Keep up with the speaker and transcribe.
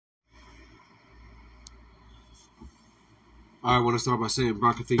I want to start by saying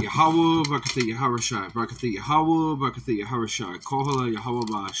Brakatha Yahweh, Brakatha Yaharoshai, Brakatha Yahweh, Brakatha Yaharoshai, Kohala Yahweh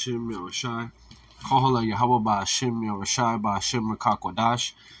Ba'ashim Yaharoshai, Kohala Yahweh Ba'ashim Yaharoshai, Ba'ashim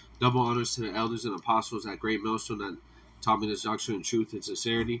Rakakwadash. Double honors to the elders and apostles at Great Millstone that taught me this doctrine in truth and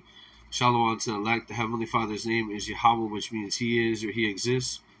sincerity. Shalom to the elect. The Heavenly Father's name is Yahweh, which means He is or He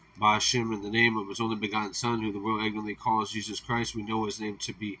exists. Ba'ashim, in the name of His only begotten Son, who the world ignorantly calls Jesus Christ, we know His name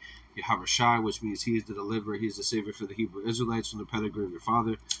to be Yaharoshai, which means He is the deliverer, He is the Savior for the Hebrew Israelites from the pedigree of your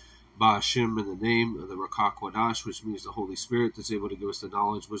father. Ba'ashim, in the name of the Rakakwadash, which means the Holy Spirit, that's able to give us the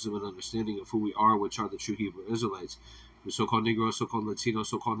knowledge, wisdom, and understanding of who we are, which are the true Hebrew Israelites. The so-called Negro, so-called Latino,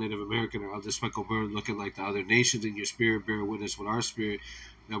 so-called Native American, or other speckled bird looking like the other nations in your spirit, bear witness with our spirit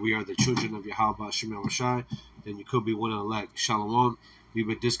that we are the children of Yahweh Ba'ashim Yaharoshai. Then you could be one of the elect. Shalom. We've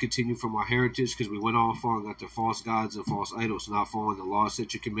been discontinued from our heritage because we went on following after false gods and false idols, not following the law,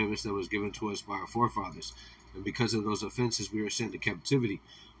 statute, commandments that was given to us by our forefathers. And because of those offenses, we were sent to captivity.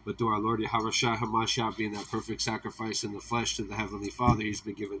 But through our Lord Yaharoshai HaMashiach being that perfect sacrifice in the flesh to the Heavenly Father, He's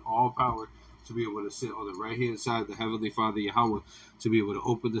been given all power to be able to sit on the right-hand side of the Heavenly Father Yahweh, to be able to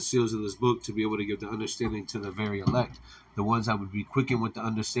open the seals of this book, to be able to give the understanding to the very elect, the ones that would be quickened with the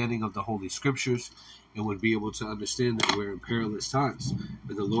understanding of the Holy Scriptures, and would be able to understand that we're in perilous times.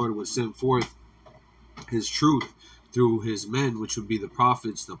 And the Lord would send forth His truth through His men, which would be the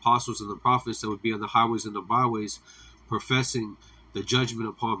prophets, the apostles, and the prophets that would be on the highways and the byways, professing the judgment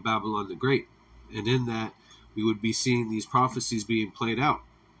upon Babylon the Great. And in that, we would be seeing these prophecies being played out.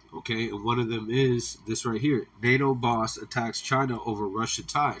 Okay, and one of them is this right here. NATO boss attacks China over Russia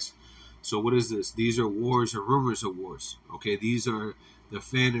ties. So what is this? These are wars or rumors of wars. Okay, these are the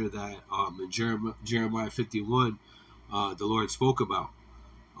fanner that in Jeremiah 51, the Lord spoke about.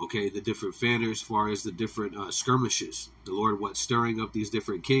 Okay, the different fanners as far as the different skirmishes. The Lord was stirring up these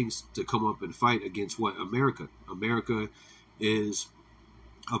different kings to come up and fight against what? America. America is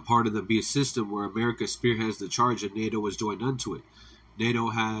a part of the beast system where America spearheads the charge and NATO was joined unto it.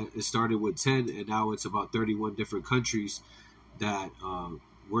 NATO it started with 10, and now it's about 31 different countries that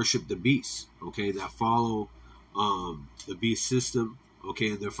worship the beast, okay, that follow the beast system, okay,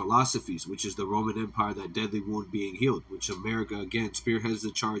 and their philosophies, which is the Roman Empire, that deadly wound being healed, which America, again, spearheads the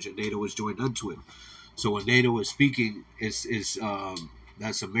charge, and NATO is joined unto it. So when NATO is speaking,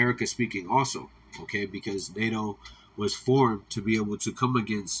 that's America speaking also, okay, because NATO was formed to be able to come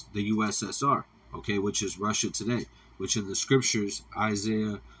against the USSR, okay, which is Russia today, which in the scriptures,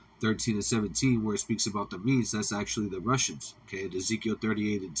 Isaiah 13 and 17, where it speaks about the Medes, that's actually the Russians. Okay, and Ezekiel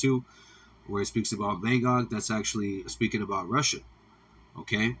 38 and 2, where it speaks about Magog, that's actually speaking about Russia.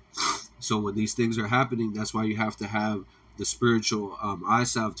 Okay, so when these things are happening, that's why you have to have the spiritual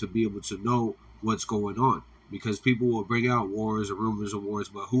eyesight to be able to know what's going on. Because people will bring out wars or rumors of wars,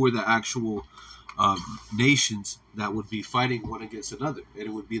 but who are the actual nations that would be fighting one against another? And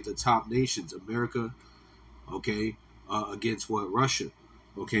it would be the top nations, America, okay, against what? Russia.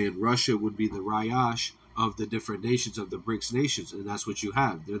 Okay, and Russia would be the Rayash of the different nations, of the BRICS nations, and that's what you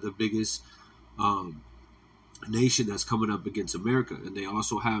have. They're the biggest nation that's coming up against America, and they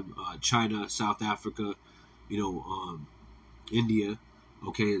also have China, South Africa, India,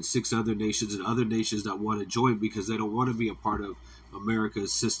 okay, and 6 other nations and other nations that want to join because they don't want to be a part of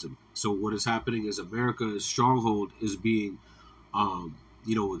America's system. So what is happening is America's stronghold is being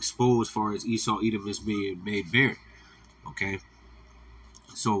exposed as far as Esau, Edom is being made bare. Okay.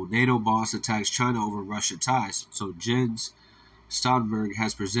 So NATO boss attacks China over Russia ties. So Jens Stoltenberg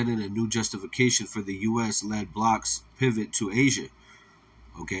has presented a new justification for the U.S.-led bloc's pivot to Asia.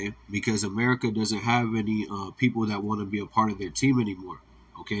 Okay, because America doesn't have any people that want to be a part of their team anymore.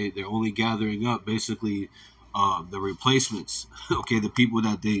 Okay, they're only gathering up basically the replacements. Okay, the people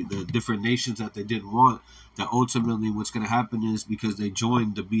that the different nations that they didn't want. That ultimately what's going to happen is because they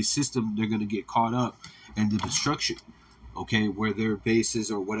joined the beast system, they're going to get caught up in the destruction. Okay, where their bases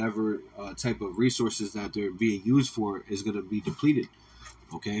or whatever type of resources that they're being used for is going to be depleted.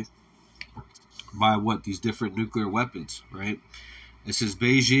 Okay, by what? These different nuclear weapons, right? It says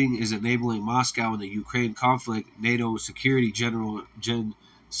Beijing is enabling Moscow in the Ukraine conflict. NATO Security General Jen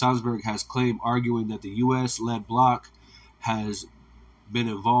Stoltenberg has claimed, arguing that the U.S.-led bloc has been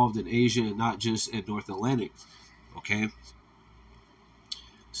involved in Asia and not just in North Atlantic. Okay.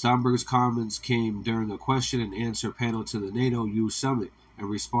 Stoltenberg's comments came during a question and answer panel to the NATO Youth Summit in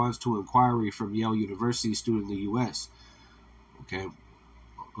response to an inquiry from Yale University student in the U.S. Okay.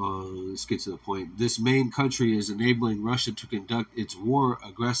 Let's get to the point. This main country is enabling Russia to conduct its war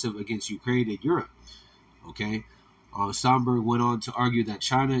aggressive against Ukraine and Europe. Okay. Stoltenberg went on to argue that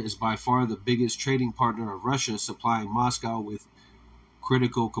China is by far the biggest trading partner of Russia, supplying Moscow with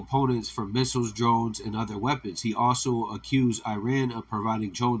critical components for missiles, drones, and other weapons. He also accused Iran of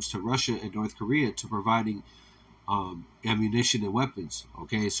providing drones to Russia and North Korea to providing ammunition and weapons.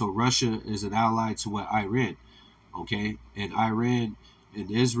 Okay, so Russia is an ally to what Iran. Okay, and Iran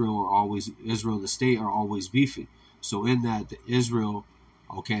and Israel the state are always beefing. So in that, the Israel,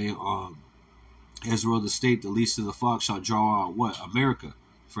 okay, Israel the state, the least of the flock, shall draw out what? America,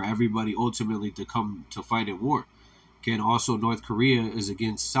 for everybody ultimately to come to fight in war. Okay, and also North Korea is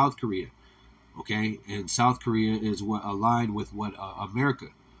against South Korea. Okay, and South Korea is what aligned with what America.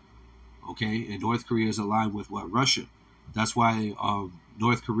 Okay, and North Korea is aligned with what? Russia. That's why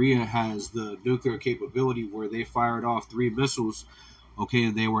North Korea has the nuclear capability where they fired off 3 missiles, okay,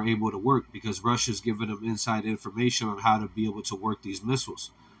 and they were able to work because Russia's given them inside information on how to be able to work these missiles.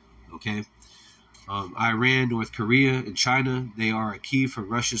 Okay, Iran, North Korea, and China, they are a key for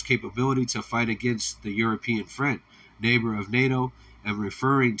Russia's capability to fight against the European friend, neighbor of NATO, and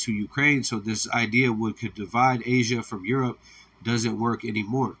referring to Ukraine. So this idea could divide Asia from Europe doesn't work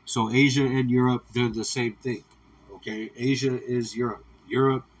anymore. So Asia and Europe, they're the same thing. Okay, Asia is Europe.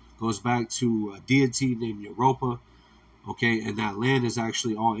 Europe goes back to a deity named Europa. Okay, and that land is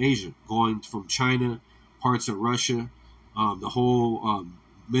actually all Asia, going from China, parts of Russia, the whole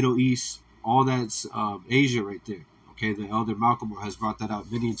Middle East, all that's Asia right there. Okay, the Elder Malcolm has brought that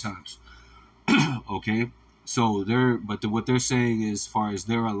out many times. Okay, so what they're saying is, as far as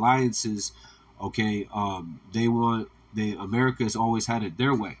their alliances, okay, America has always had it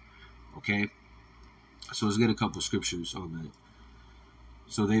their way. Okay, so let's get a couple scriptures on that.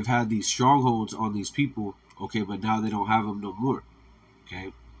 So they've had these strongholds on these people, okay, but now they don't have them no more.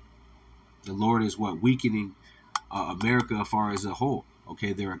 Okay, the Lord is what? Weakening America as far as a whole.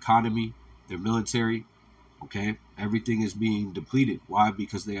 Okay, their economy, their military, okay, everything is being depleted. Why?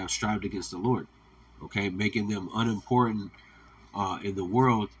 Because they have strived against the Lord. Okay, making them unimportant in the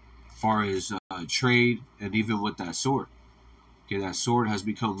world as far as trade and even with that sword. Okay, that sword has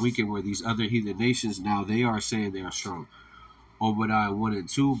become weakened where these other heathen nations, now they are saying they are strong. Obadiah 1 and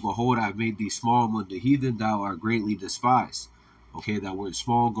 2, behold, I have made thee small among the heathen, thou art greatly despised. Okay, that word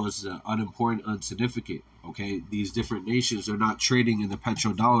small goes to unimportant, insignificant. Okay, these different nations are not trading in the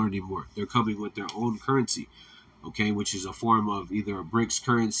petrodollar anymore. They're coming with their own currency. Okay, which is a form of either a BRICS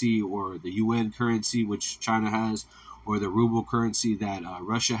currency or the UN currency, which China has, or the ruble currency that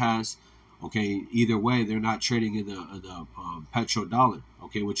Russia has. Okay, either way, they're not trading in the petrodollar,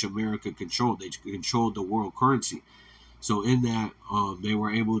 okay, which America controlled. They controlled the world currency. So in that, they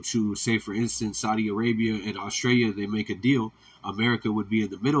were able to, say, for instance, Saudi Arabia and Australia, they make a deal. America would be in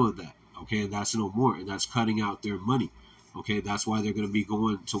the middle of that, okay, and that's no more, and that's cutting out their money. Okay, that's why they're going to be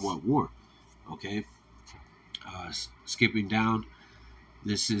going to what? War. Okay, skipping down,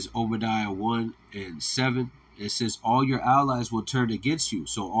 this is Obadiah 1 and 7. It says, all your allies will turn against you.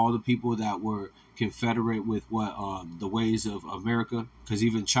 So all the people that were confederate with what the ways of America, because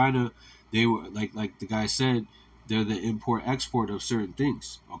even China, they were like the guy said, they're the import-export of certain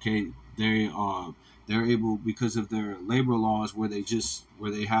things. Okay, they're able, because of their labor laws where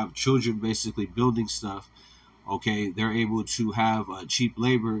they have children basically building stuff. Okay, they're able to have cheap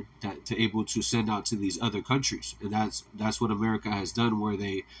labor to able to send out to these other countries, and that's what America has done, where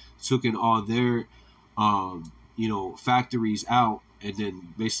they took in all their factories out and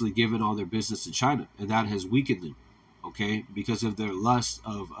then basically given all their business to China, and that has weakened them. Okay, because of their lust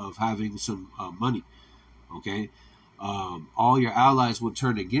of having some money. Okay, all your allies will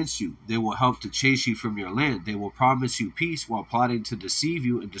turn against you. They will help to chase you from your land. They will promise you peace while plotting to deceive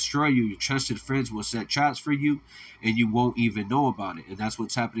you and destroy you. Your trusted friends will set traps for you, and you won't even know about it. And that's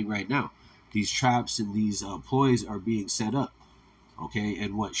what's happening right now. These traps and these ploys are being set up. Okay,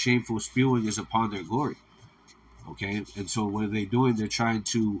 and what shameful spewing is upon their glory. Okay, and so what are they doing? They're trying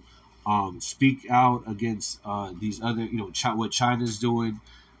to speak out against these other, what China's doing,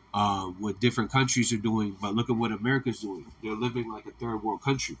 what different countries are doing, but look at what America's doing. They're living like a third world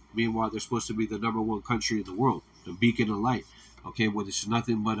country. Meanwhile, they're supposed to be the #1 country in the world, the beacon of light. Okay, well, it's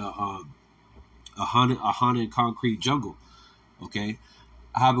nothing but a haunted concrete jungle. Okay,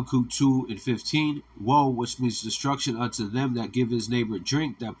 Habakkuk 2 and 15. Woe, which means destruction unto them that give his neighbor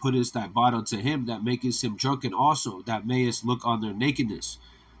drink, that puttest thy bottle to him, that makest him drunken also, that mayest look on their nakedness.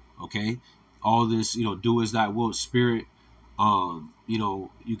 Okay, all this, do as thy will, spirit.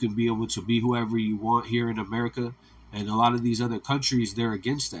 You can be able to be whoever you want here in America, and a lot of these other countries, they're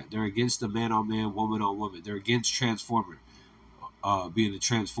against that. They're against the man on man, woman on woman. They're against transformer, being a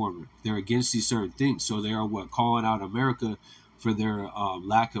transformer. They're against these certain things. So they are calling out America for their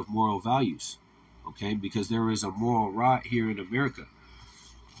lack of moral values. Okay, because there is a moral rot here in America.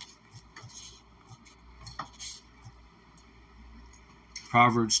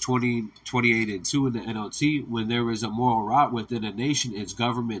 Proverbs 20:28-2 in the NLT. When there is a moral rot within a nation, its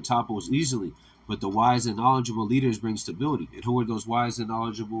government topples easily. But the wise and knowledgeable leaders bring stability. And who are those wise and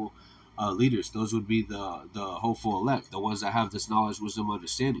knowledgeable leaders? Those would be the hopeful elect, the ones that have this knowledge, wisdom,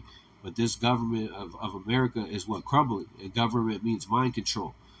 understanding. But this government of America is what crumbling. And government means mind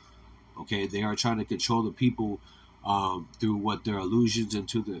control. Okay, they are trying to control the people through what their illusions and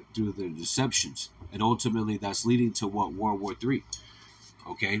through their deceptions. And ultimately, that's leading to what? World War III.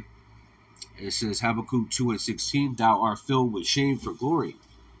 Okay, it says Habakkuk 2:16, thou art filled with shame for glory.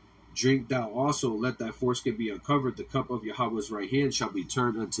 Drink thou also, let thy foreskin be uncovered. The cup of Yahweh's right hand shall be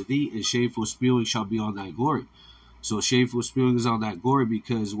turned unto thee, and shameful spewing shall be on thy glory. So shameful spewing is on that glory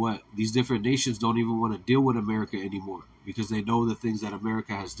because what? These different nations don't even want to deal with America anymore because they know the things that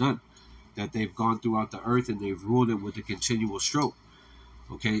America has done, that they've gone throughout the earth and they've ruled it with a continual stroke.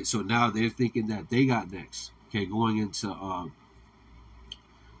 Okay, so now they're thinking that they got next. Okay, going into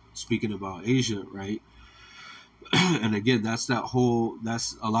speaking about Asia, right? And again, that's a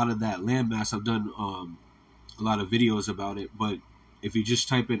lot of that landmass. I've done a lot of videos about it, but if you just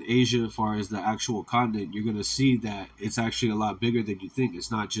type in Asia as far as the actual continent, you're going to see that it's actually a lot bigger than you think. It's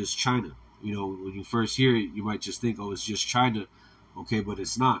not just China. You know, when you first hear it, you might just think, oh, it's just China. Okay, but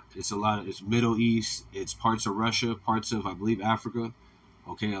it's not. It's it's Middle East, it's parts of Russia, parts of, I believe, Africa.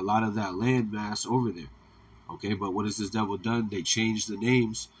 Okay, a lot of that land mass over there. Okay, but what has this devil done? They changed the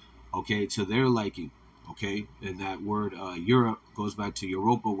names, okay, to their liking. Okay, and that word Europe goes back to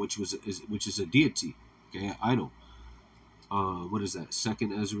Europa, which is a deity. Okay, idol. What is that?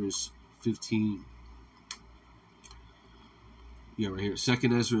 2 Ezra's 15. Yeah, right here.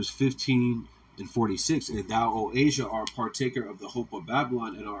 2 Ezra's 15:46. And thou, O Asia, art partaker of the hope of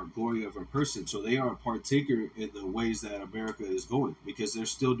Babylon and are glory of her person. So they are a partaker in the ways that America is going because they're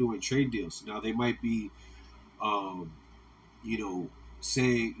still doing trade deals. Now they might be,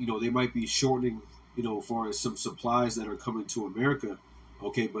 saying, they might be shortening, as far as some supplies that are coming to America.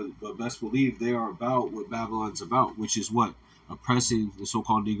 Okay, but best believe they are about what Babylon's about, which is what? Oppressing the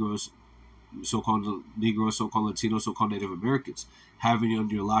so-called Negroes, so-called Latinos, so-called Native Americans, having it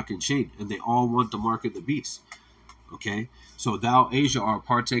under lock and chain, and they all want the mark of the beast. Okay, so thou, Asia, are a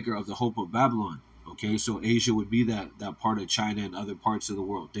partaker of the hope of Babylon. Okay, so Asia would be that part of China and other parts of the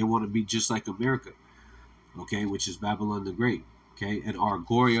world. They want to be just like America. Okay, which is Babylon the Great. Okay, and our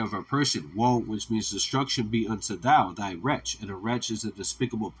glory of our person, woe, which means destruction, be unto thou, thy wretch. And a wretch is a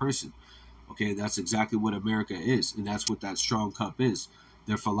despicable person. Okay, that's exactly what America is, and that's what that strong cup is.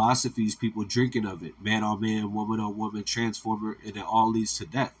 Their philosophies, people drinking of it, man on man, woman on woman, transformer, and it all leads to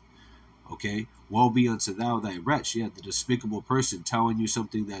death. Okay, woe be unto thou, thy wretch. Yeah, the despicable person telling you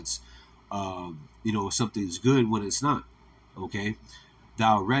something that's, something's good when it's not. Okay,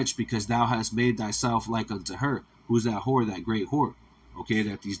 thou wretch, because thou hast made thyself like unto her. Who's that whore? That great whore. Okay,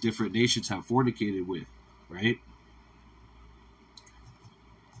 that these different nations have fornicated with, right?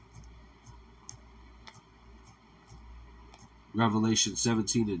 Revelation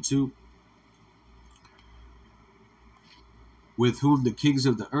 17:2. With whom the kings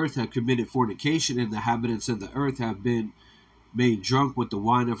of the earth have committed fornication, and the inhabitants of the earth have been made drunk with the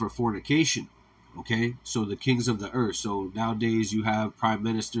wine of her fornication. Okay, so the kings of the earth. So nowadays you have prime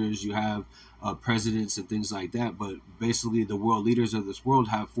ministers, you have presidents and things like that. But basically the world leaders of this world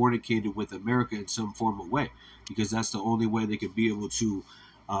have fornicated with America in some form of way, because that's the only way they could be able to,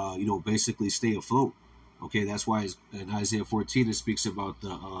 basically stay afloat. Okay, that's why in Isaiah 14 it speaks about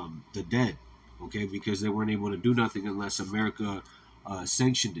the dead. Okay, because they weren't able to do nothing unless America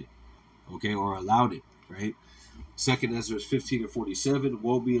sanctioned it. Okay, or allowed it. Right. 2 Ezra 15:47,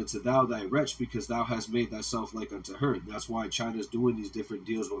 woe be unto thou, thy wretch, because thou hast made thyself like unto her. And that's why China's doing these different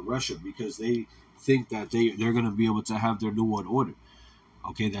deals with Russia, because they think that they're going to be able to have their new world order.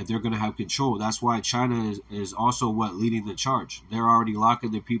 Okay, that they're going to have control. That's why China is also leading the charge. They're already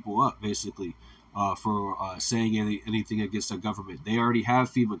locking their people up, basically, for saying anything against the government. They already have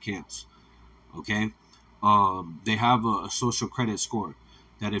FEMA camps. Okay, they have a social credit score,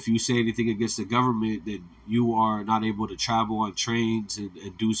 that if you say anything against the government, then you are not able to travel on trains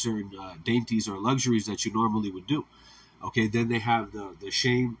and do certain dainties or luxuries that you normally would do. Okay, then they have the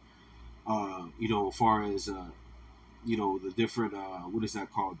shame, as far as, the different, what is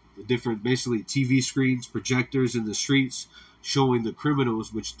that called? The different, basically, TV screens, projectors in the streets showing the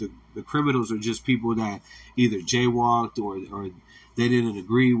criminals, which the criminals are just people that either jaywalked or they didn't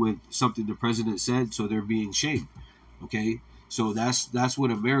agree with something the president said, so they're being shamed. Okay, so that's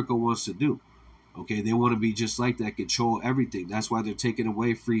what America wants to do. Okay, they want to be just like that, control everything. That's why they're taking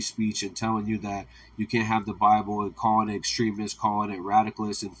away free speech and telling you that you can't have the Bible, and calling it extremist, calling it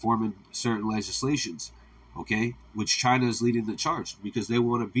radicalist, and forming certain legislations. okay, which China is leading the charge because they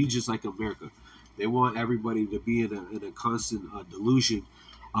want to be just like America. They want everybody to be in a constant delusion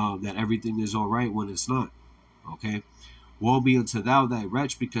that everything is all right when it's not, okay. Woe be unto thou, thy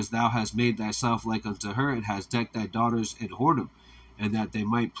wretch, because thou hast made thyself like unto her, and hast decked thy daughters in whoredom, and that they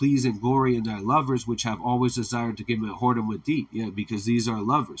might please and glory in thy lovers, which have always desired to commit whoredom with thee. Yeah, because these are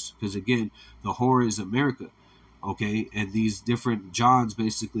lovers. Because again, the whore is America, okay? And these different Johns,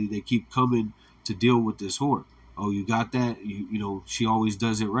 basically, they keep coming to deal with this whore. Oh, you got that? You know, she always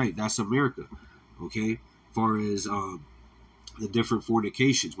does it right. That's America, okay? As far as the different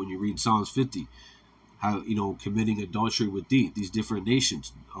fornications, when you read Psalms 50, how, you know, committing adultery with these different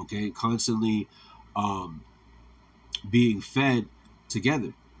nations, okay, constantly being fed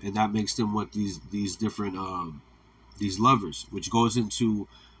together, and that makes them what these different these lovers, which goes into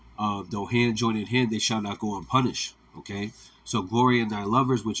though hand join in hand, they shall not go unpunished, okay. So glory in thy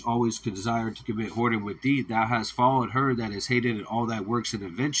lovers, which always desire to commit whoredom with thee. Thou hast followed her that is hated in all thy works and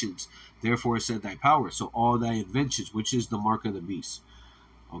inventions. Therefore said thy power. So all thy inventions, which is the mark of the beast.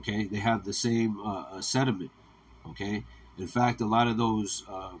 Okay, they have the same sediment. Okay, in fact, a lot of those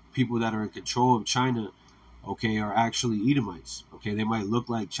people that are in control of China, okay, are actually Edomites. Okay, they might look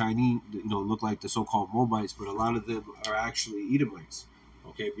like Chinese, you know, look like the so-called Moabites, but a lot of them are actually Edomites.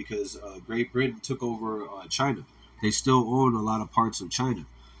 Okay, because Great Britain took over China. They still own a lot of parts of China.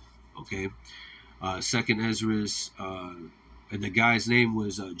 Okay, Second Ezra's, and the guy's name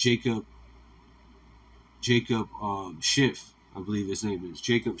was Jacob Schiff, I believe his name is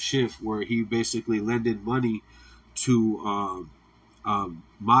Jacob Schiff, where he basically lended money to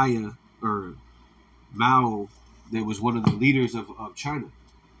Maya or Mao, that was one of the leaders of China,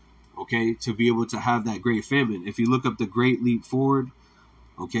 okay, to be able to have that great famine. If you look up the Great Leap Forward,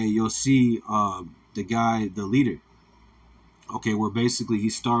 okay, you'll see the guy, the leader, okay, where basically he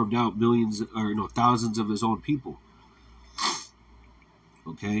starved out millions or thousands of his own people,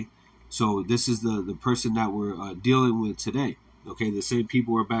 okay. So this is the person that we're dealing with today. Okay, the same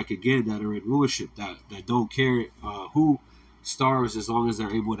people are back again that are in rulership, that don't care who starves as long as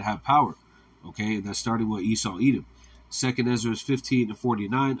they're able to have power. Okay, and that's starting with Esau, Edom. Second Ezra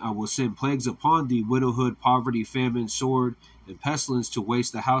 15-49. I will send plagues upon thee, widowhood, poverty, famine, sword, and pestilence to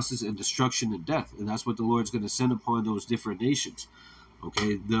waste the houses, and destruction and death. And that's what the Lord's going to send upon those different nations.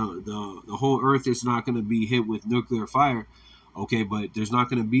 Okay, the whole earth is not going to be hit with nuclear fire. Okay, but there's not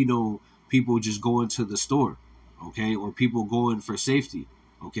going to be no people just going to the store, okay, or people going for safety,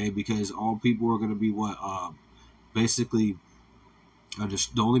 okay, because all people are going to be what basically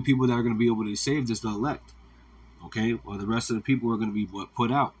just the only people that are going to be able to be saved is the elect, okay, while the rest of the people are going to be what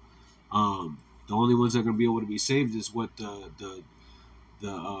put out. The only ones that are going to be able to be saved is what the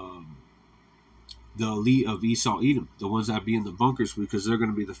elite of Esau, Edom, the ones that be in the bunkers, because they're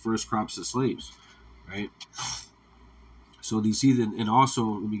going to be the first crops of slaves, right? So these heathen, and also,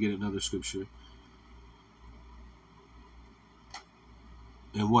 let me get another scripture.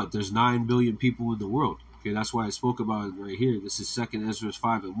 And what? There's 9 billion people in the world. Okay, that's why I spoke about it right here. This is 2 Ezra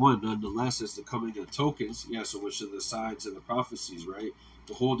 5:1. Nonetheless, as the coming of tokens, yeah, so which are the signs and the prophecies, right?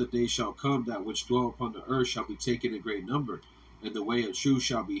 Behold, the day shall come that which dwell upon the earth shall be taken in great number, and the way of truth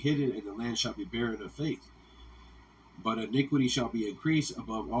shall be hidden, and the land shall be barren of faith. But iniquity shall be increased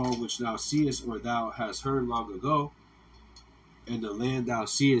above all which thou seest, or thou hast heard long ago. And the land thou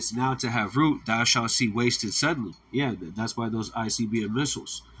seest now to have root, thou shalt see wasted suddenly. Yeah, that's why those ICBM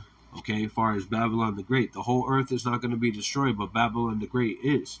missiles. Okay, as far as Babylon the Great, the whole earth is not going to be destroyed, but Babylon the Great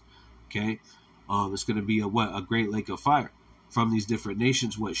is. Okay, it's going to be a great lake of fire from these different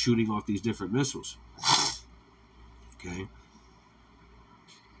nations, shooting off these different missiles. Okay,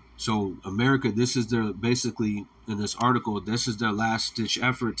 so America, this is their, basically in this article, this is their last ditch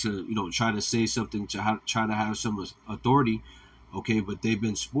effort to try to say something, to try to have some authority. Okay, but they've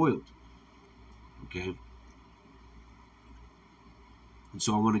been spoiled. Okay. And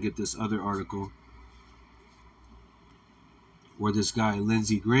so I want to get this other article where this guy,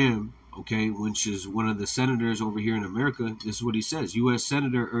 Lindsey Graham, okay, which is one of the senators over here in America, this is what he says. U.S.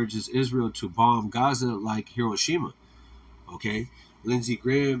 Senator urges Israel to bomb Gaza like Hiroshima. Okay. Lindsey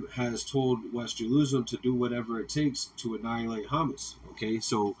Graham has told West Jerusalem to do whatever it takes to annihilate Hamas. Okay.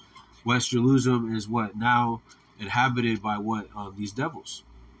 So West Jerusalem is what now inhabited by what these devils.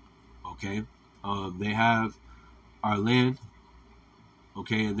 Okay, they have our land.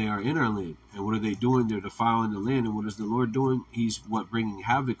 Okay, and they are in our land. And what are they doing? They're defiling the land. And what is the Lord doing? He's bringing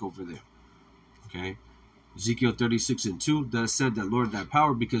havoc over there. Okay, Ezekiel 36:2. Thus said the Lord thy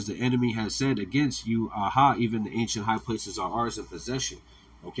power, because the enemy has said against you, aha, even the ancient high places are ours in possession.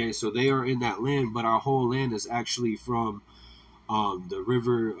 Okay, so they are in that land, but our whole land is actually from the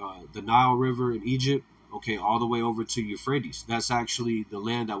river, the Nile River in Egypt. okay, all the way over to Euphrates. That's actually the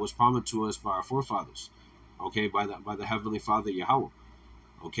land that was promised to us by our forefathers, okay, by the Heavenly Father Yahweh,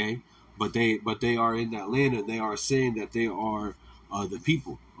 okay. But they are in that land, and they are saying that they are the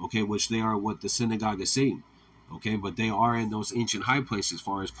people, okay, which they are what the synagogue is saying, okay. But they are in those ancient high places, as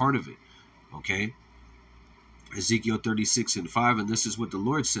far as part of it, okay. Ezekiel 36:5, and this is what the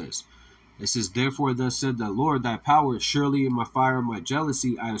Lord says. It says, "Therefore thus said the Lord, thy power, surely in my fire and my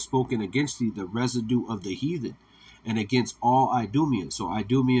jealousy, I have spoken against thee the residue of the heathen, and against all Idumea." So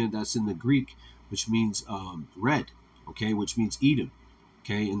Idumea, that's in the Greek, which means red, okay, which means Edom,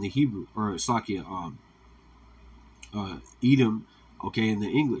 okay, in the Hebrew, or Slakia, Edom, okay, in the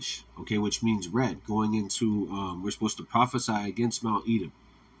English, okay, which means red. Going into, we're supposed to prophesy against Mount Edom,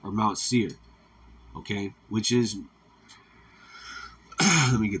 or Mount Seir, okay, which is,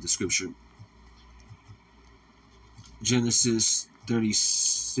 let me get the scripture. Genesis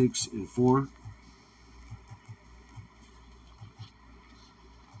 36:4.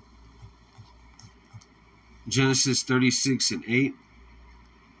 Genesis 36:8.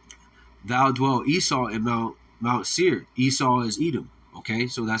 Thou dwell Esau in Mount Seir. Esau is Edom. Okay,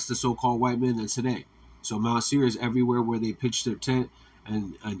 so that's the so-called white men of today. So Mount Seir is everywhere where they pitch their tent,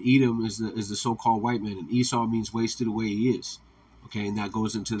 and Edom is the so-called white man, and Esau means wasted away he is. Okay, and that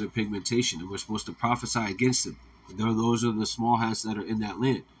goes into their pigmentation, and we're supposed to prophesy against them. Those are the small hats that are in that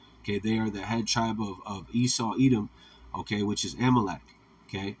land. Okay, they are the head tribe of Esau, Edom, okay, which is Amalek.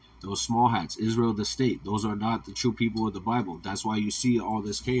 Okay, those small hats, Israel the state, those are not the true people of the Bible. That's why you see all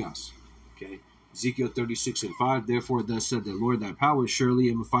this chaos. Okay, Ezekiel 36:5, "Therefore thus said the Lord thy power, surely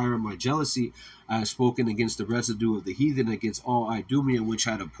in the fire of my jealousy I have spoken against the residue of the heathen, against all Idumea, which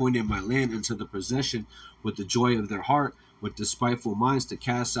had appointed my land into the possession with the joy of their heart, with despiteful minds to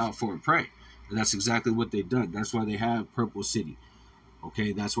cast out for a prey." And that's exactly what they've done. That's why they have Purple City.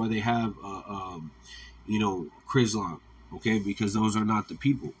 Okay, that's why they have, Krizlam. Okay, because those are not the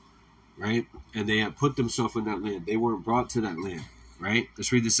people, right? And they have put themselves in that land. They weren't brought to that land, right?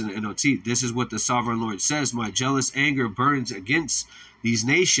 Let's read this in the NLT. "This is what the sovereign Lord says. My jealous anger burns against these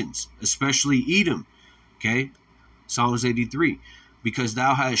nations, especially Edom." Okay, Psalms 83. "Because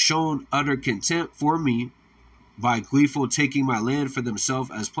thou hast shown utter contempt for me, by gleeful taking my land for themselves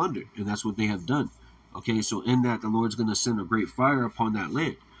as plunder." And that's what they have done. Okay, so in that, the Lord's going to send a great fire upon that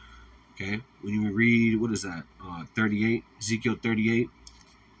land. Okay, when you read, what is that? 38, Ezekiel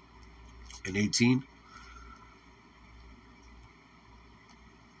 38:18.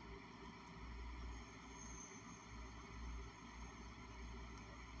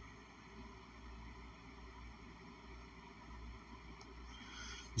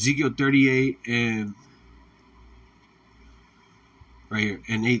 Ezekiel 38 and right here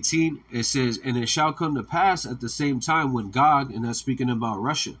in 18, it says, "And it shall come to pass at the same time when Gog," and that's speaking about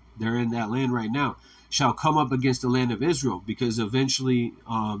Russia, they're in that land right now, "shall come up against the land of Israel, because eventually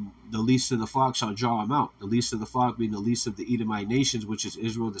the least of the flock shall draw him out." The least of the flock being the least of the Edomite nations, which is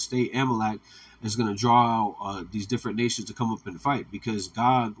Israel, the state, Amalek, is going to draw out these different nations to come up and fight, because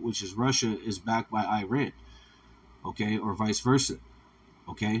Gog, which is Russia, is backed by Iran, okay, or vice versa,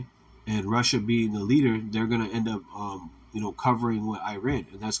 okay, and Russia being the leader, they're going to end up covering with Iran,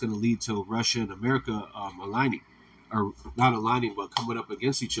 and that's going to lead to Russia and America aligning, or not aligning, but coming up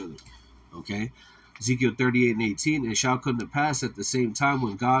against each other. Okay, Ezekiel 38:18, "It shall come to pass at the same time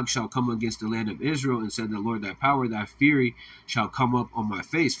when Gog shall come against the land of Israel, and said the Lord thy power, thy fury shall come up on my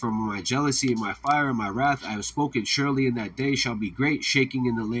face. From my jealousy and my fire and my wrath I have spoken. Surely in that day shall be great shaking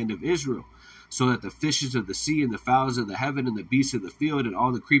in the land of Israel, so that the fishes of the sea and the fowls of the heaven and the beasts of the field and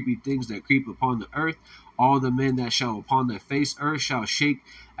all the creepy things that creep upon the earth, all the men that shall upon the face earth shall shake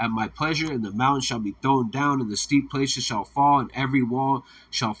at my pleasure, and the mountains shall be thrown down, and the steep places shall fall, and every wall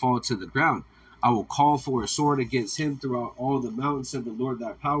shall fall to the ground. I will call for a sword against him throughout all the mountains, said the Lord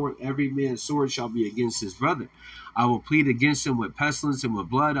thy power. Every man's sword shall be against his brother. I will plead against him with pestilence and with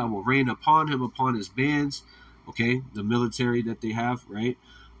blood. I will rain upon him, upon his bands," okay, the military that they have, right?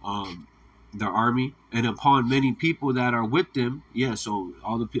 Their army, "and upon many people that are with them." Yeah, so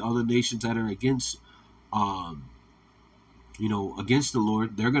all the nations that are against against the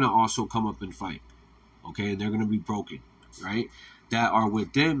Lord, they're going to also come up and fight, okay, and they're going to be broken, right? "That are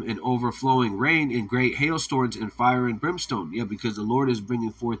with them, in overflowing rain, and great hailstorms, and fire and brimstone." Yeah, because the Lord is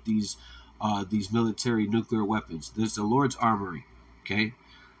bringing forth these military nuclear weapons. This is the Lord's armory, okay?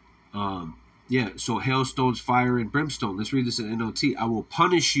 Yeah, so hailstones, fire, and brimstone. Let's read this in NLT. "I will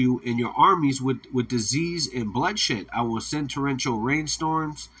punish you and your armies with disease and bloodshed. I will send torrential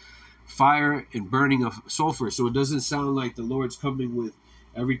rainstorms, fire, and burning of sulfur." So it doesn't sound like the Lord's coming with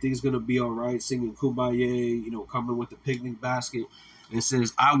everything's going to be all right, singing Kumbaya, coming with the picnic basket. It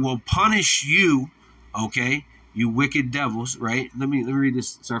says, "I will punish you Okay, you wicked devils, right? Let me read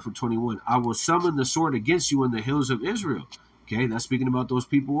this. Start from 21. I will summon the sword against you in the hills of Israel. Okay, that's speaking about those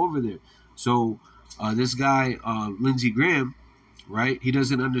people over there. So this guy, Lindsey Graham, right? He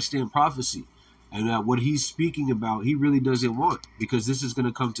doesn't understand prophecy, and what he's speaking about, he really doesn't want, because this is going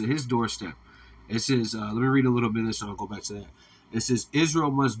to come to his doorstep. It says, let me read a little bit of this, and I'll go back to that. It says,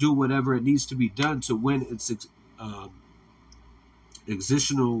 Israel must do whatever it needs to be done to win its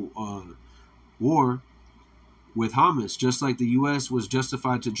existential war with Hamas, just like the U.S. was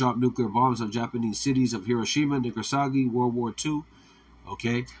justified to drop nuclear bombs on Japanese cities of Hiroshima and Nagasaki, World War II.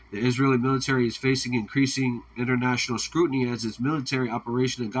 Okay, the Israeli military is facing increasing international scrutiny as its military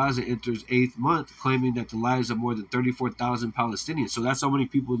operation in Gaza enters 8th month, claiming that the lives of more than 34,000 Palestinians. So that's how many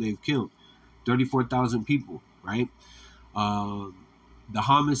people they've killed, 34,000 people, right? The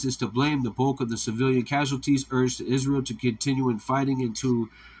Hamas is to blame. The bulk of the civilian casualties urged Israel to continue in fighting until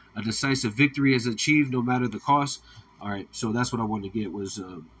a decisive victory is achieved, no matter the cost. All right, so that's what I wanted to get was,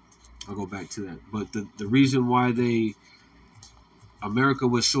 I'll go back to that. But the reason why America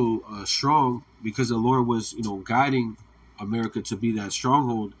was so strong, because the Lord was, guiding America to be that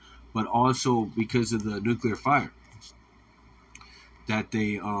stronghold, but also because of the nuclear fire that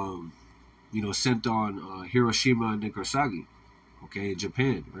they, sent on Hiroshima and Nagasaki, okay, in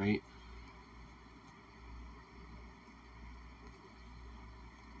Japan, right?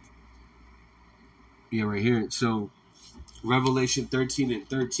 Yeah, right here. So Revelation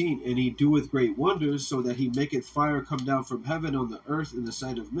 13:13, and he doeth great wonders, so that he maketh fire come down from heaven on the earth in the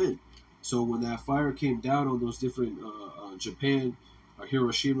sight of men. So when that fire came down on those different Japan,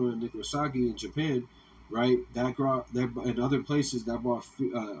 Hiroshima and Nagasaki in Japan, right? That brought that in other places that brought,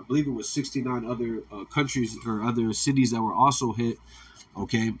 I believe it was 69 other countries or other cities that were also hit.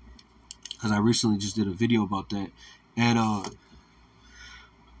 Okay, because I recently just did a video about that, and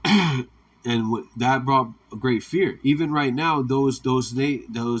and that brought great fear. Even right now, those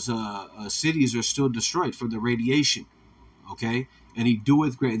cities are still destroyed from the radiation. Okay, and he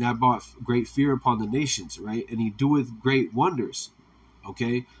doeth great, and that brought great fear upon the nations, right? And he doeth great wonders.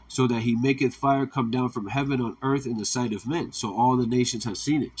 Okay, so that he maketh fire come down from heaven on earth in the sight of men. So all the nations have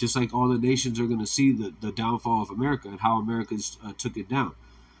seen it, just like all the nations are going to see the downfall of America and how America took it down.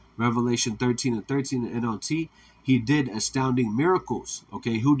 Revelation 13:13 in NLT, he did astounding miracles.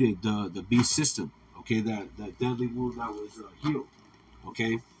 Okay, who did? The beast system. Okay, that deadly wound that was healed.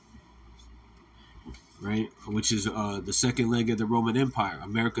 Okay, right, which is the second leg of the Roman Empire.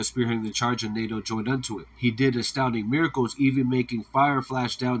 America spearheading the charge, and NATO joined unto it. He did astounding miracles, even making fire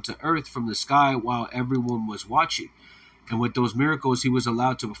flash down to earth from the sky while everyone was watching. And with those miracles, he was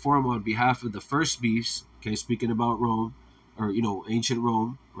allowed to perform on behalf of the first beast. Okay, speaking about Rome, or ancient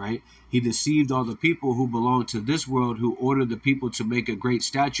Rome, right? He deceived all the people who belonged to this world, who ordered the people to make a great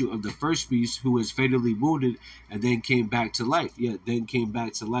statue of the first beast, who was fatally wounded and then came back to life. Yeah, then came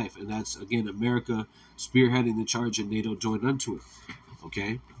back to life. And that's, again, America spearheading the charge, and NATO joined unto it.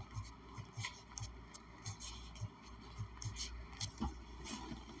 Okay?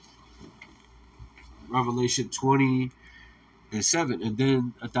 Revelation 20:7. And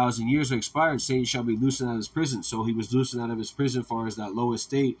then 1,000 years are expired, Satan shall be loosened out of his prison. So he was loosened out of his prison far as that lowest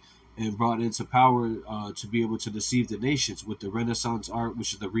state, and brought into power to be able to deceive the nations with the Renaissance art,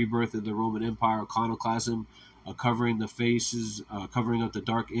 which is the rebirth of the Roman Empire, iconoclasm, covering the faces, covering up the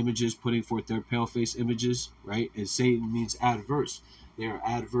dark images, putting forth their pale face images, right? And Satan means adverse. They are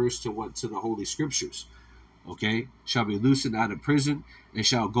adverse to the Holy Scriptures. Okay, shall be loosened out of prison, and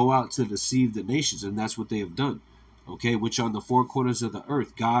shall go out to deceive the nations, and that's what they have done. Okay, which on the four corners of the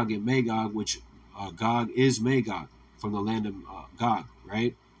earth, Gog and Magog, which Gog is Magog, from the land of Gog,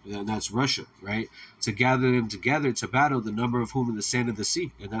 right? And that's Russia, right? To gather them together to battle, the number of whom in the sand of the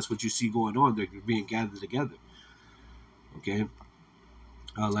sea. And that's what you see going on. They're being gathered together. Okay?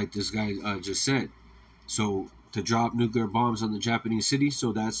 Like this guy just said. So, to drop nuclear bombs on the Japanese city,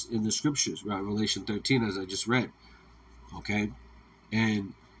 so that's in the scriptures, right? Revelation 13, as I just read. Okay?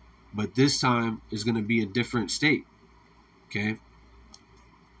 But this time is going to be a different state. Okay?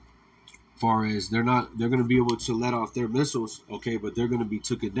 Far as they're going to be able to let off their missiles, okay, but they're going to be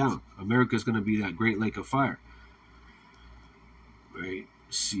taken down. America's going to be that great lake of fire, right?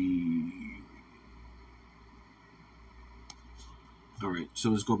 See, all right,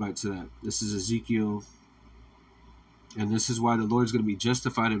 so let's go back to that. This is Ezekiel, and this is why the Lord's going to be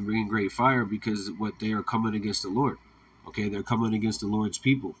justified in bringing great fire, because what they are coming against the Lord. Okay, they're coming against the Lord's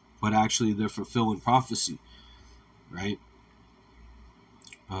people, but actually they're fulfilling prophecy, right?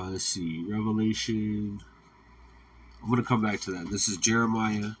 Let's see, Revelation. I'm going to come back to that. This is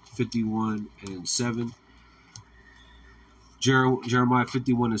Jeremiah 51:7. Jeremiah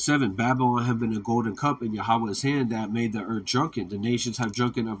 51:7. Babylon have been a golden cup in Yahweh's hand that made the earth drunken. The nations have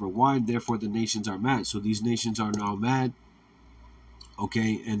drunken of her wine, therefore the nations are mad. So these nations are now mad.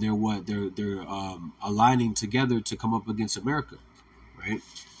 Okay, and they're what? They're aligning together to come up against America, right?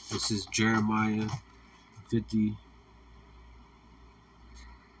 This is Jeremiah 50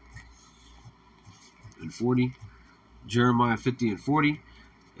 and 40. Jeremiah 50 and 40.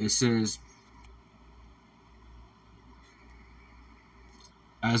 It says,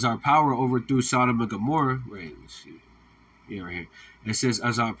 as our power overthrew Sodom and Gomorrah, right? Let's see. Yeah, right here. It says,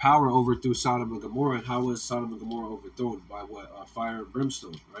 as our power overthrew Sodom and Gomorrah. And how was Sodom and Gomorrah overthrown? By what? Fire and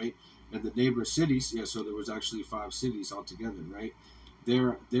brimstone, right? And the neighbor cities, yeah, so there was actually 5 cities altogether, right?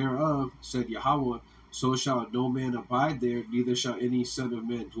 Thereof, said Yahweh, so shall no man abide there, neither shall any son of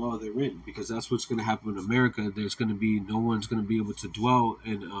man dwell therein. Because that's what's going to happen in America. There's going to be, no one's going to be able to dwell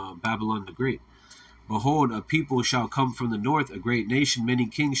in Babylon the Great. Behold, a people shall come from the north, a great nation, many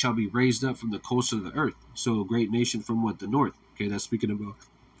kings shall be raised up from the coast of the earth. So a great nation from what? The north. Okay, that's speaking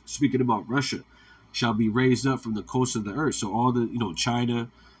about Russia, shall be raised up from the coast of the earth. So all the, China,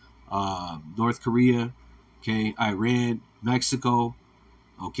 North Korea, okay, Iran, Mexico,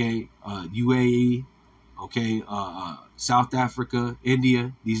 okay, UAE, okay, South Africa,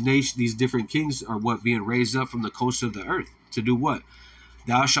 India, these different kings are what? Being raised up from the coast of the earth. To do what?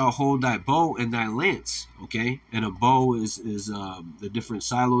 Thou shalt hold thy bow and thy lance, okay? And a bow is the different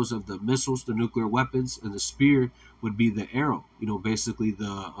silos of the missiles, the nuclear weapons, and the spear would be the arrow, basically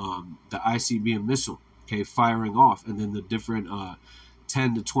the ICBM missile, okay, firing off, and then the different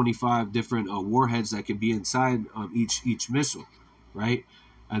 10 to 25 different warheads that could be inside each missile, right?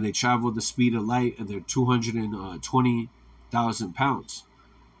 And they travel the speed of light, and they're 220,000 pounds,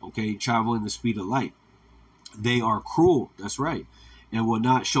 okay, traveling the speed of light. They are cruel, that's right, and will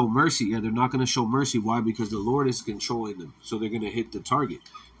not show mercy. Yeah, they're not going to show mercy. Why? Because the Lord is controlling them. So they're going to hit the target.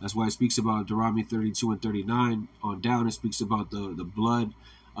 That's why it speaks about Deuteronomy 32 and 39 on down. It speaks about the blood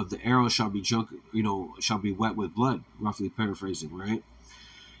of the arrow shall be shall be wet with blood, roughly paraphrasing, right?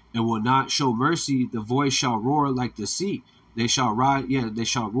 And will not show mercy. The voice shall roar like the sea. They shall ride. Yeah, they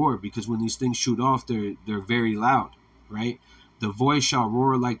shall roar, because when these things shoot off, they're very loud, right? The voice shall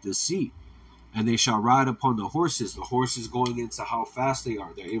roar like the sea. And they shall ride upon the horses going into how fast they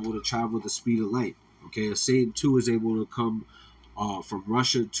are. They're able to travel the speed of light. Okay, a Satan 2 is able to come from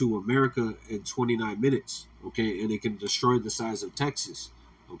Russia to America in 29 minutes. Okay, and it can destroy the size of Texas.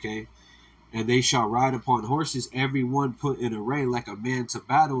 Okay, and they shall ride upon horses, every one put in array like a man to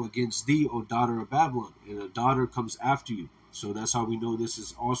battle against thee, O daughter of Babylon. And a daughter comes after you. So that's how we know this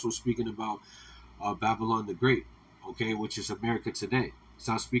is also speaking about Babylon the Great. Okay, which is America today. It's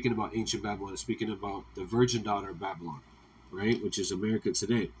not speaking about ancient Babylon. It's speaking about the virgin daughter of Babylon, right? Which is America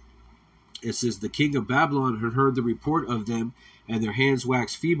today. It says, the king of Babylon had heard the report of them, and their hands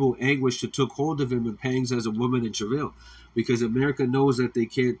waxed feeble. Anguish took hold of him, and pangs as a woman in travail. Because America knows that they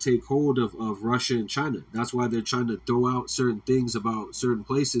can't take hold of Russia and China. That's why they're trying to throw out certain things about certain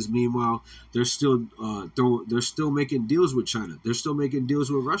places. Meanwhile, they're still making deals with China. They're still making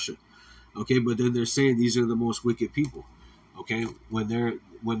deals with Russia. Okay, but then they're saying these are the most wicked people. Okay, when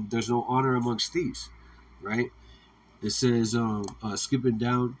there's no honor amongst thieves, right? It says, skipping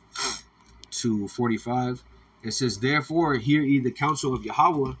down to 45, it says, therefore hear ye the counsel of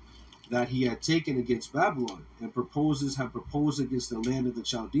Yahweh that he had taken against Babylon, and have proposed against the land of the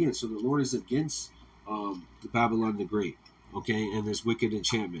Chaldeans. So the Lord is against the Babylon the Great, okay, and his wicked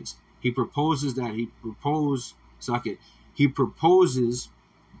enchantments. He proposes that he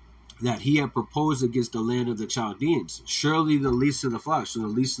had proposed against the land of the Chaldeans. Surely the least of the flock. So the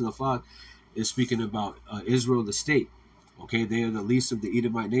least of the flock is speaking about Israel, the state. Okay, they are the least of the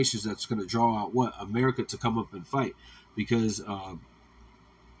Edomite nations that's going to draw out what? America to come up and fight. Because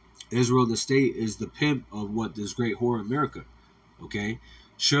Israel, the state, is the pimp of what? This great whore America. Okay,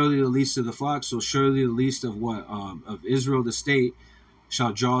 surely the least of the flock. So surely the least of what? Of Israel, the state,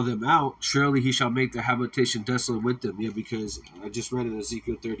 shall draw them out. Surely he shall make their habitation desolate with them. Yeah, because I just read in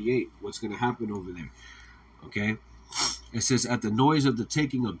Ezekiel 38 what's going to happen over there. Okay, it says, at the noise of the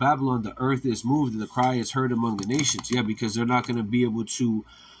taking of Babylon, the earth is moved and the cry is heard among the nations. Yeah, because they're not going to be able to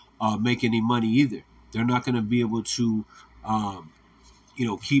make any money either. They're not going to be able to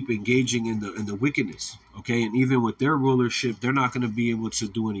keep engaging in the wickedness. Okay, and even with their rulership, they're not going to be able to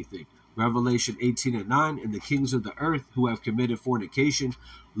do anything. Revelation 18 and 9, and the kings of the earth who have committed fornication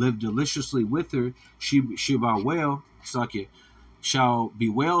live deliciously with her. She shall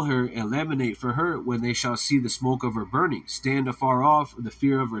bewail her and lamentate for her when they shall see the smoke of her burning. Stand afar off the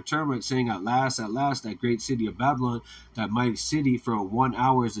fear of her torment, saying, at last, that great city of Babylon, that mighty city, for 1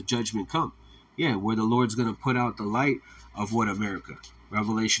 hour is the judgment come. Yeah, where the Lord's going to put out the light of what America.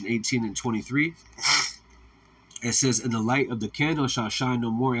 Revelation 18 and 23. It says, "And the light of the candle shall shine no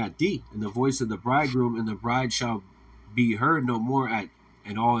more at thee, and the voice of the bridegroom and the bride shall be heard no more at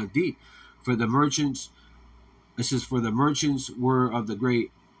all in thee. For the merchants," it says, "for the merchants were of the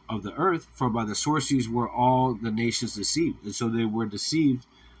great of the earth, for by the sorceries were all the nations deceived." And so they were deceived,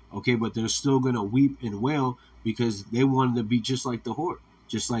 okay, but they're still going to weep and wail because they wanted to be just like the whore,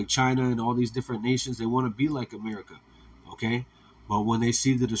 just like China and all these different nations. They want to be like America, okay? But when they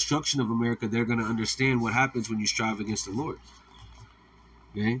see the destruction of America, they're going to understand what happens when you strive against the Lord.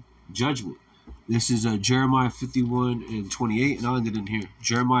 Okay? Judgment. This is Jeremiah 51 and 28, and I'll end it in here.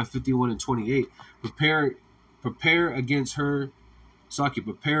 Jeremiah 51 and 28. Prepare against her,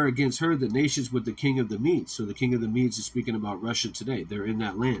 prepare against her the nations with the king of the Medes. So the king of the Medes is speaking about Russia today. They're in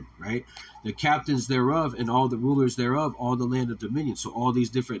that land, right? The captains thereof and all the rulers thereof, all the land of dominion. So all these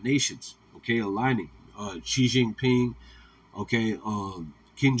different nations, okay, aligning. Xi Jinping, okay,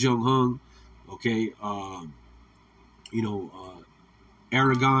 Kim Jong-un, okay,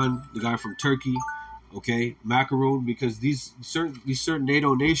 Aragon, the guy from Turkey, okay, Macaroon, because these certain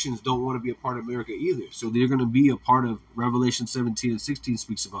NATO nations don't want to be a part of America either. So they're going to be a part of Revelation 17 and 16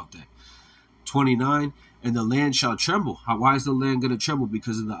 speaks about that. 29, "And the land shall tremble." Why is the land going to tremble?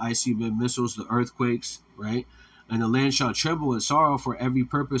 Because of the ICBM missiles, the earthquakes, right? "And the land shall tremble in sorrow, for every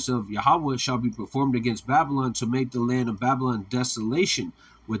purpose of Yahweh shall be performed against Babylon, to make the land of Babylon desolation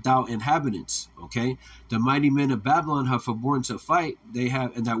without inhabitants." Okay, "The mighty men of Babylon have forborne to fight." They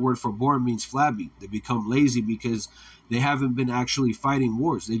have, and that word "forborne" means flabby. They become lazy because they haven't been actually fighting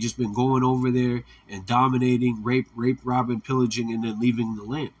wars. They've just been going over there and dominating, rape, robbing, pillaging, and then leaving the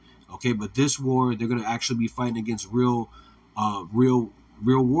land. Okay, but this war, they're going to actually be fighting against real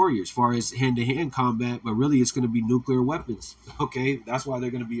warriors, as far as hand-to-hand combat, but really it's going to be nuclear weapons. Okay, that's why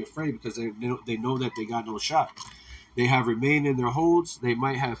they're going to be afraid, because they know that they got no shot. "They have remained in their holds. They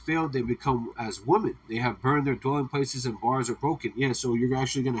might have failed. They become as women. They have burned their dwelling places, and bars are broken." Yeah, so you're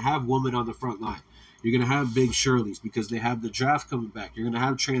actually going to have women on the front line. You're going to have big Shirleys because they have the draft coming back. You're going to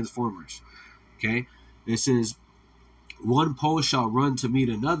have Transformers. Okay, it says, "One post shall run to meet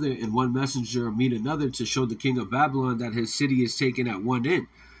another, and one messenger meet another, to show the king of Babylon that his city is taken at one end."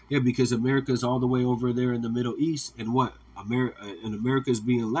 Yeah, because America is all the way over there in the Middle East, and America is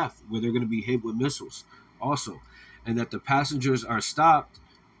being left, where they're going to be hit with missiles also. "And that the passengers are stopped."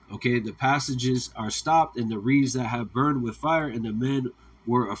 Okay, the passages are stopped, and the reeds that have burned with fire, and the men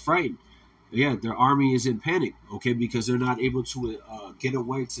were affrighted. Yeah, their army is in panic, okay, because they're not able to get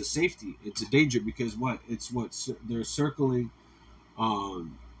away to safety. It's a danger because they're circling.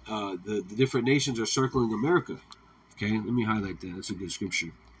 The different nations are circling America. Okay, let me highlight that. That's a good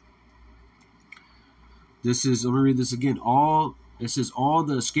scripture. Let me read this again. It says, "All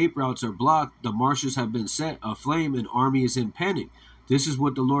the escape routes are blocked. The marshes have been set aflame, and army is in panic. This is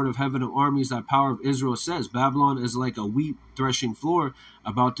what the Lord of heaven of armies, thy power of Israel, says. Babylon is like a wheat threshing floor,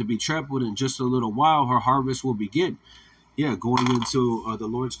 about to be trampled. In just a little while, her harvest will begin." Yeah, going into the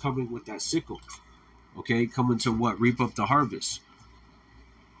Lord's coming with that sickle. Okay, coming to what? Reap up the harvest.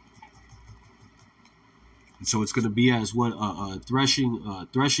 And so it's going to be as what? A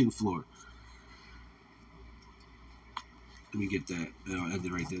threshing floor. Let me get that. And I'll end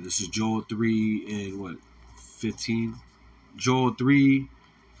it right there. This is Joel 3 and what? 15. Joel 3.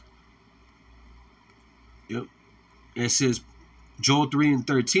 Yep. It says, Joel 3 and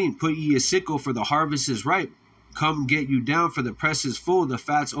 13. "Put ye a sickle, for the harvest is ripe. Come get you down, for the press is full. The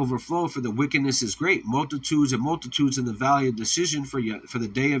fats overflow, for the wickedness is great. Multitudes and multitudes in the valley of decision. For the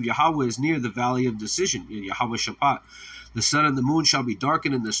day of Yahweh is near, the valley of decision. Yahweh Shabbat. The sun and the moon shall be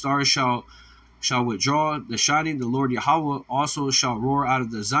darkened, and the stars shall withdraw the shining. The Lord Yahweh also shall roar out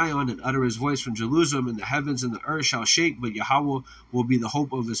of the Zion, and utter his voice from Jerusalem, and the heavens and the earth shall shake. But Yahweh will be the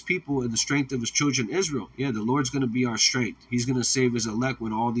hope of his people and the strength of his children Israel." Yeah, the Lord's going to be our strength. He's going to save his elect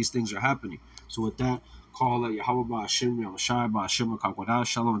when all these things are happening. So with that, call Yahweh Ba'Hashem, Yahushai Ba'Hashem, Kakwadash,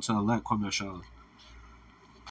 Shalom to the elect, Kwam Yashala.